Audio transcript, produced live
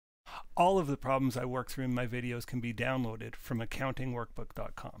All of the problems I work through in my videos can be downloaded from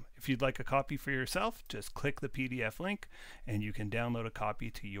accountingworkbook.com. If you'd like a copy for yourself, just click the PDF link and you can download a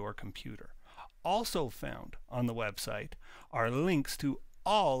copy to your computer. Also found on the website are links to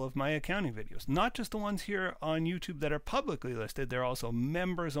all of my accounting videos, not just the ones here on YouTube that are publicly listed. They're also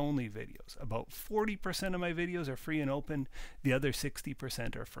members only videos. About 40% of my videos are free and open. The other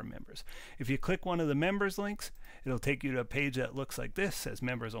 60% are for members. If you click one of the members links, it'll take you to a page that looks like this, says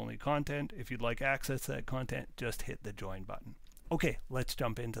members only content. If you'd like access to that content, just hit the join button. Okay, let's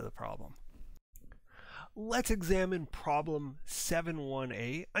jump into the problem. Let's examine problem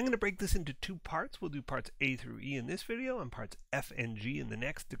 7.1a. I'm going to break this into two parts. We'll do parts A through E in this video and parts F and G in the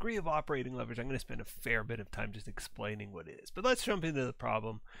next. Degree of operating leverage, I'm going to spend a fair bit of time just explaining what it is. But let's jump into the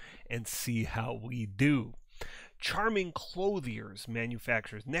problem and see how we do. Charming Clothiers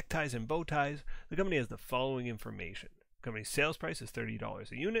manufactures neckties and bow ties. The company has the following information. The company's sales price is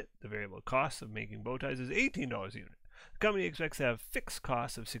 $30 a unit. The variable cost of making bow ties is $18 a unit. The company expects to have fixed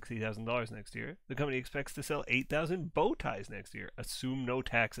costs of $60,000 next year. The company expects to sell 8,000 bow ties next year. Assume no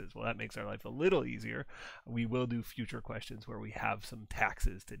taxes. Well, that makes our life a little easier. We will do future questions where we have some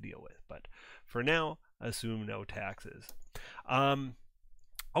taxes to deal with. But for now, assume no taxes.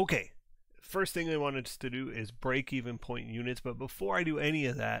 Okay. First thing I wanted us to do is break-even point units. But before I do any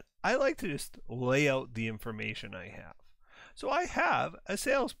of that, I like to just lay out the information I have. So I have a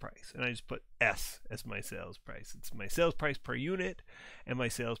sales price, and I just put S as my sales price. It's my sales price per unit, and my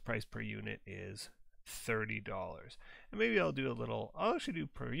sales price per unit is $30. And maybe I'll actually do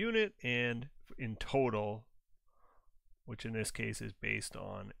per unit and in total, which in this case is based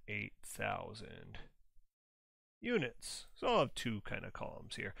on 8,000 units. So I'll have two kind of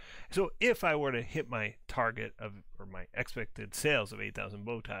columns here. So if I were to hit my target or my expected sales of 8,000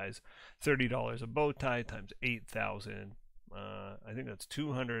 bow ties, $30 a bow tie times 8,000, I think that's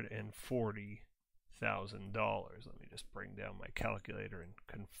 $240,000. Let me just bring down my calculator and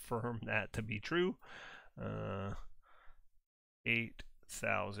confirm that to be true.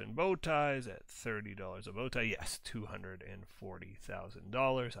 8,000 bow ties at $30 a bow tie. Yes,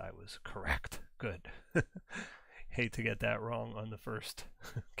 $240,000. I was correct. Good. Hate to get that wrong on the first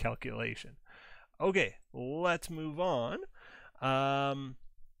calculation. Okay, let's move on.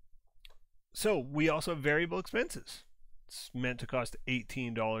 So we also have variable expenses. It's meant to cost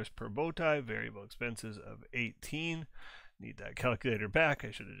 $18 per bow tie, variable expenses of 18. Need that calculator back.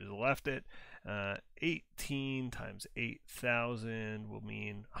 I should have just left it. 18 times 8,000 will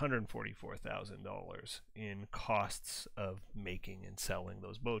mean $144,000 in costs of making and selling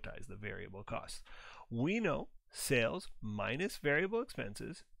those bow ties, the variable costs. We know sales minus variable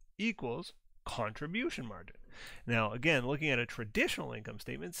expenses equals contribution margin. Now again, looking at a traditional income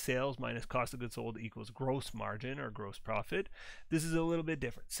statement, sales minus cost of goods sold equals gross margin or gross profit. This is a little bit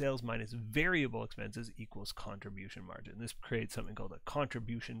different. Sales minus variable expenses equals contribution margin. This creates something called a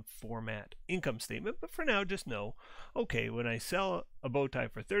contribution format income statement, but for now just know, okay, when I sell a bow tie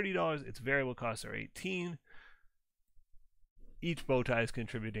for $30, its variable costs are 18. Each bow tie is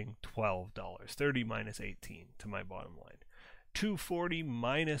contributing $12, 30 minus 18 to my bottom line. 240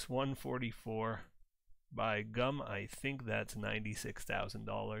 minus 144, by gum, I think that's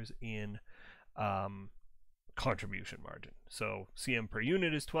 $96,000 in contribution margin. So CM per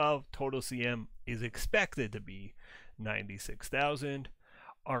unit is 12, total CM is expected to be 96,000.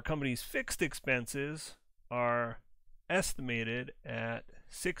 Our company's fixed expenses are estimated at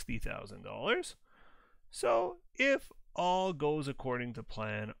 $60,000. So if all goes according to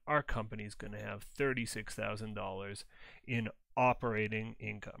plan, our company's going to have $36,000 in operating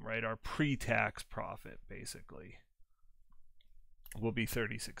income, right? Our pre-tax profit basically will be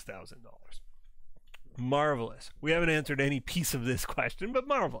 $36,000. Marvelous. We haven't answered any piece of this question, but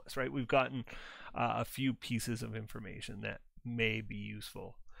marvelous, right? We've gotten a few pieces of information that may be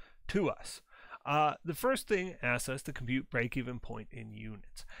useful to us. The first thing asks us to compute break-even point in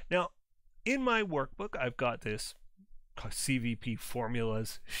units. Now, in my workbook, I've got this CVP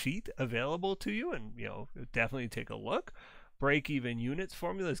formulas sheet available to you, and definitely take a look. Break-even units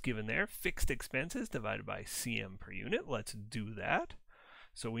formula is given there. Fixed expenses divided by CM per unit. Let's do that.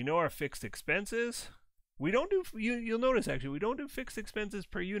 So we know our fixed expenses. We don't do, you'll notice actually, we don't do fixed expenses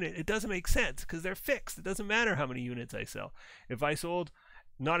per unit. It doesn't make sense because they're fixed. It doesn't matter how many units I sell. If I sold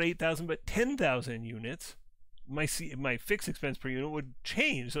not 8,000 but 10,000 units, my fixed expense per unit would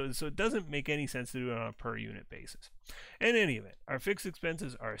change. So it doesn't make any sense to do it on a per unit basis. In any event, our fixed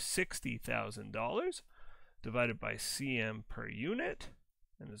expenses are $60,000 divided by CM per unit.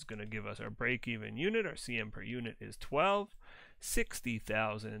 And it's going to give us our break-even unit. Our CM per unit is 12.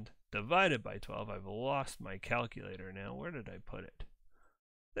 60,000 divided by 12. I've lost my calculator now. Where did I put it?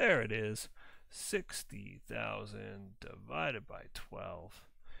 There it is. 60,000 divided by 12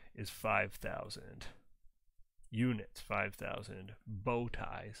 is 5,000 units, 5,000 bow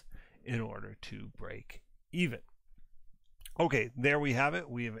ties in order to break even. Okay, there we have it.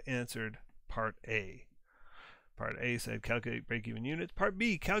 We have answered part A. Part A said calculate break-even units. Part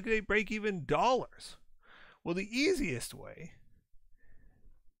B, calculate break-even dollars. Well, the easiest way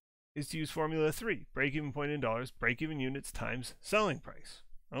is to use formula 3, break-even point in dollars, break-even units times selling price.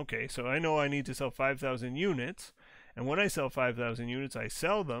 Okay, so I know I need to sell 5,000 units, and when I sell 5,000 units, I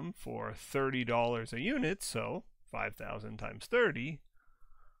sell them for $30 a unit, so 5,000 times 30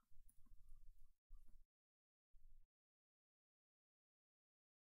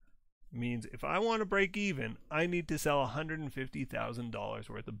 means if I want to break even, I need to sell $150,000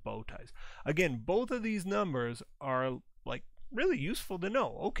 worth of bow ties. Again, both of these numbers are like really useful to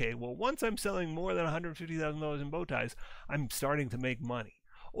know. Okay, well, once I'm selling more than $150,000 in bow ties, I'm starting to make money.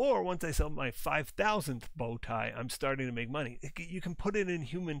 Or once I sell my 5,000th bow tie, I'm starting to make money. You can put it in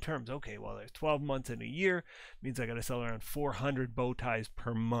human terms. Okay, well, there's 12 months in a year. Means I got to sell around 400 bow ties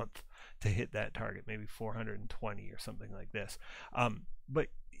per month to hit that target, maybe 420 or something like this. But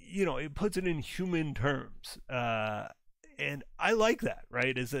you know, it puts it in human terms, and I like that,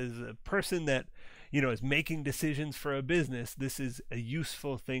 right? As a person that, you know, is making decisions for a business, this is a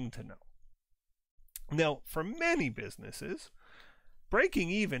useful thing to know. Now, for many businesses,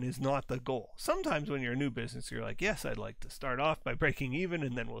 breaking even is not the goal. Sometimes when you're a new business, you're like, yes, I'd like to start off by breaking even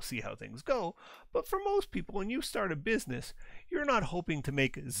and then we'll see how things go. But for most people, when you start a business, you're not hoping to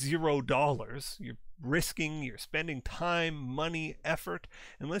make $0. You're risking, you're spending time, money, effort.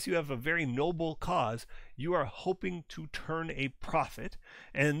 Unless you have a very noble cause, you are hoping to turn a profit.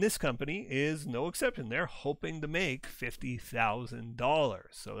 And this company is no exception. They're hoping to make $50,000.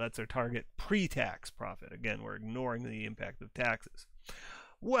 So that's their target pre-tax profit. Again, we're ignoring the impact of taxes.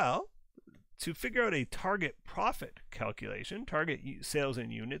 Well, to figure out a target profit calculation, target sales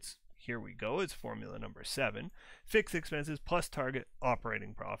in units, here we go, it's formula number 7, fixed expenses plus target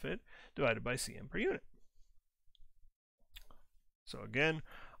operating profit divided by CM per unit. So again,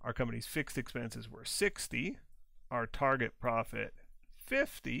 our company's fixed expenses were 60, our target profit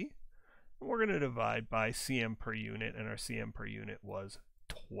 50, and we're going to divide by CM per unit, and our CM per unit was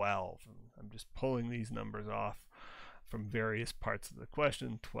 12. I'm just pulling these numbers off from various parts of the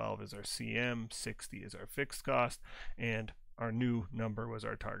question. 12 is our CM, 60 is our fixed cost, and our new number was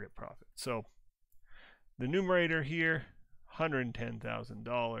our target profit. So the numerator here,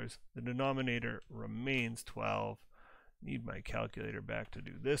 $110,000. The denominator remains 12. Need my calculator back to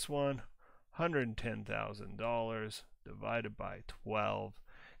do this one. $110,000 divided by 12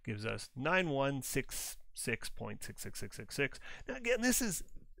 gives us 9166.66666. Now again, this is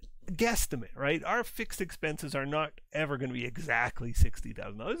guesstimate, right? Our fixed expenses are not ever going to be exactly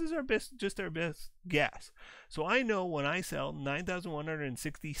 $60,000. This is our best, just our best guess. So I know when I sell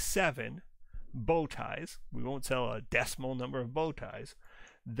 9,167 bow ties, we won't sell a decimal number of bow ties.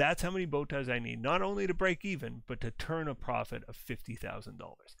 That's how many bow ties I need, not only to break even, but to turn a profit of $50,000.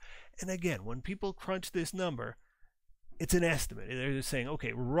 And again, when people crunch this number, it's an estimate. They're just saying,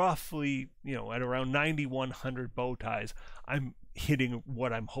 okay, roughly, you know, at around 9,100 bow ties, I'm hitting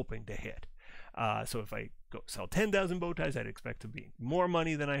what I'm hoping to hit. So if I go sell 10,000 bow ties, I'd expect to be more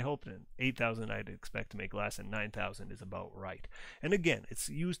money than I hoped, and 8,000 I'd expect to make less, and 9,000 is about right. And again, it's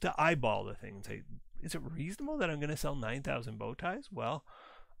used to eyeball the thing and say, is it reasonable that I'm going to sell 9,000 bow ties? Well,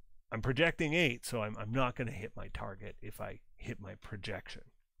 I'm projecting 8, so I'm not going to hit my target if I hit my projection.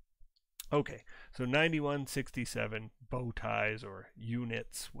 Okay, so 9167 bow ties or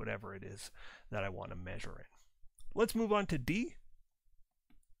units, whatever it is that I want to measure in. Let's move on to D.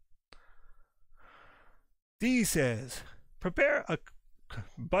 D says, prepare a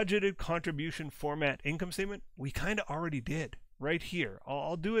budgeted contribution format income statement. We kind of already did right here.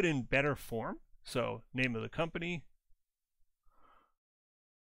 I'll do it in better form. So name of the company,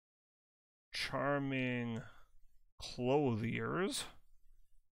 Charming Clothiers.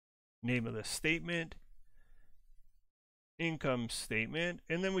 Name of the statement, income statement,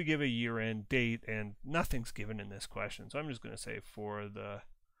 and then we give a year-end date, and nothing's given in this question. So I'm just going to say for the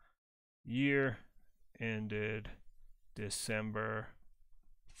year ended December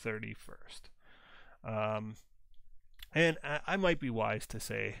 31st. And I might be wise to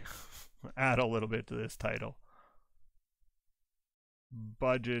say, add a little bit to this title.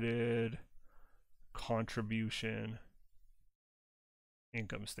 Budgeted contribution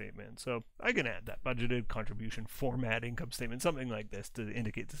income statement. So I can add that budgeted contribution format income statement, something like this, to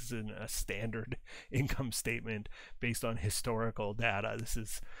indicate this isn't a standard income statement based on historical data. This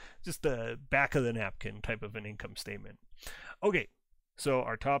is just the back of the napkin type of an income statement. Okay, So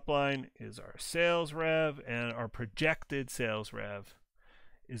our top line is our sales rev, and our projected sales rev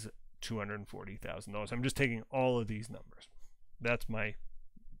is $240,000. I'm just taking all of these numbers. That's my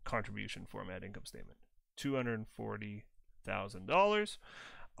contribution format income statement. $240,000.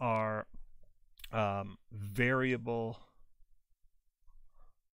 Our variable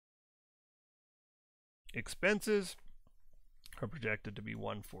expenses are projected to be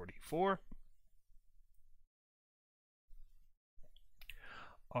 $144,000.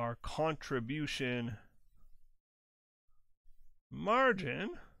 Our contribution margin,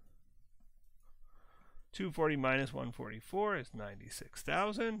 240 minus 144 is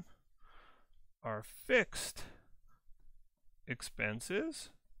 96,000. Our fixed expenses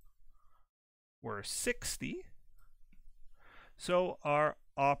were 60. So our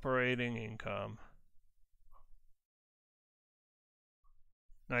operating income,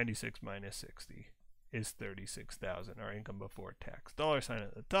 96 minus 60 is 36,000. Our income before tax. $ sign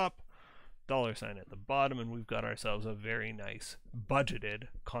at the top, $ sign at the bottom, and we've got ourselves a very nice budgeted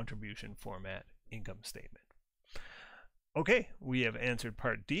contribution format income statement. Okay, we have answered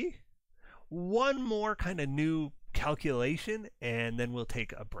part D. One more kind of new calculation, and then we'll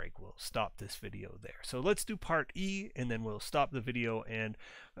take a break. We'll stop this video there. So let's do part E, and then we'll stop the video, and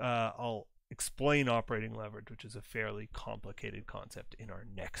I'll explain operating leverage, which is a fairly complicated concept, in our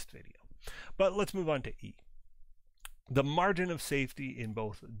next video. But let's move on to E. The margin of safety in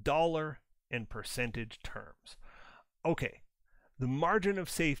both dollar and percentage terms. Okay, the margin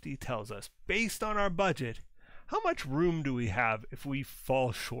of safety tells us, based on our budget, how much room do we have if we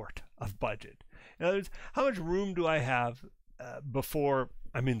fall short of budget? In other words, how much room do I have before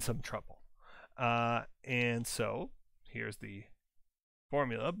I'm in some trouble? And so here's the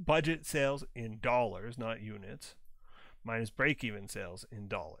formula. Budget sales in dollars, not units, minus break-even sales in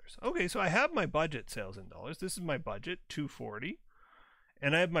dollars. Okay, so I have my budget sales in dollars. This is my budget, $240.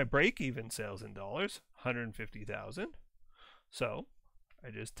 And I have my break-even sales in dollars, $150,000. So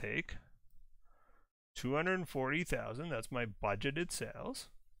I just take $240,000. That's my budgeted sales.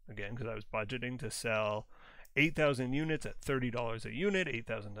 Again, because I was budgeting to sell 8,000 units at $30 a unit.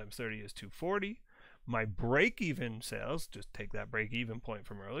 8,000 times 30 is $240. My break-even sales, just take that break-even point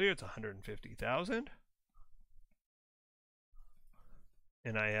from earlier, it's $150,000.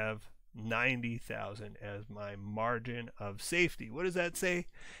 And I have $90,000 as my margin of safety. What does that say? It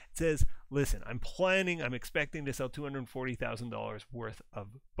says, listen, I'm expecting to sell $240,000 worth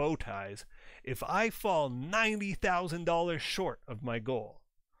of bow ties. If I fall $90,000 short of my goal,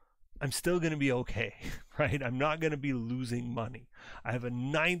 I'm still going to be okay, right? I'm not going to be losing money. I have a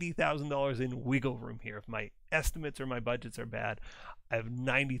 $90,000 in wiggle room here. If my estimates or my budgets are bad, I have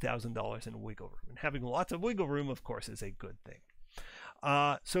 $90,000 in wiggle room. And having lots of wiggle room, of course, is a good thing.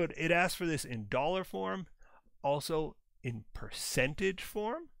 So it asks for this in dollar form, also in percentage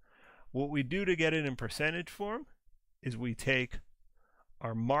form. What we do to get it in percentage form is we take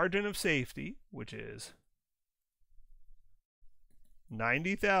our margin of safety, which is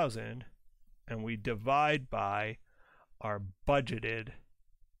 90,000, and we divide by our budgeted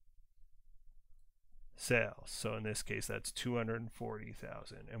sales. So in this case, that's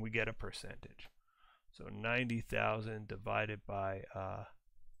 240,000, and we get a percentage. So 90,000 divided by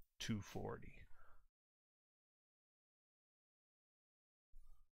 240.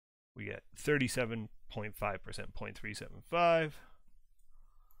 We get 37.5%, 0.375,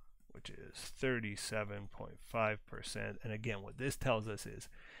 which is 37.5%. And again, what this tells us is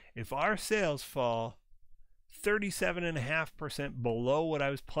if our sales fall 37.5% below what I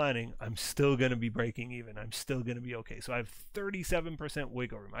was planning, I'm still going to be breaking even. I'm still going to be okay. So I have 37%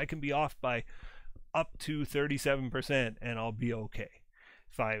 wiggle room. I can be off by up to 37% and I'll be okay.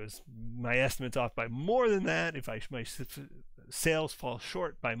 If my estimate's off by more than that, if my sales fall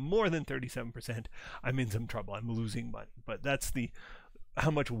short by more than 37%, I'm in some trouble. I'm losing money. But that's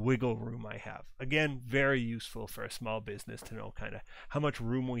how much wiggle room I have. Again, very useful for a small business to know kind of how much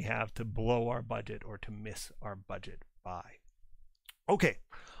room we have to blow our budget or to miss our budget by. Okay,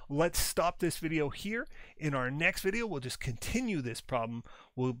 let's stop this video here. In our next video, we'll just continue this problem.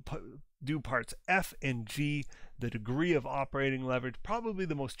 We'll do parts F and G, the degree of operating leverage, probably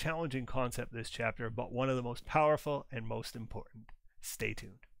the most challenging concept this chapter, but one of the most powerful and most important. Stay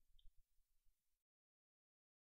tuned.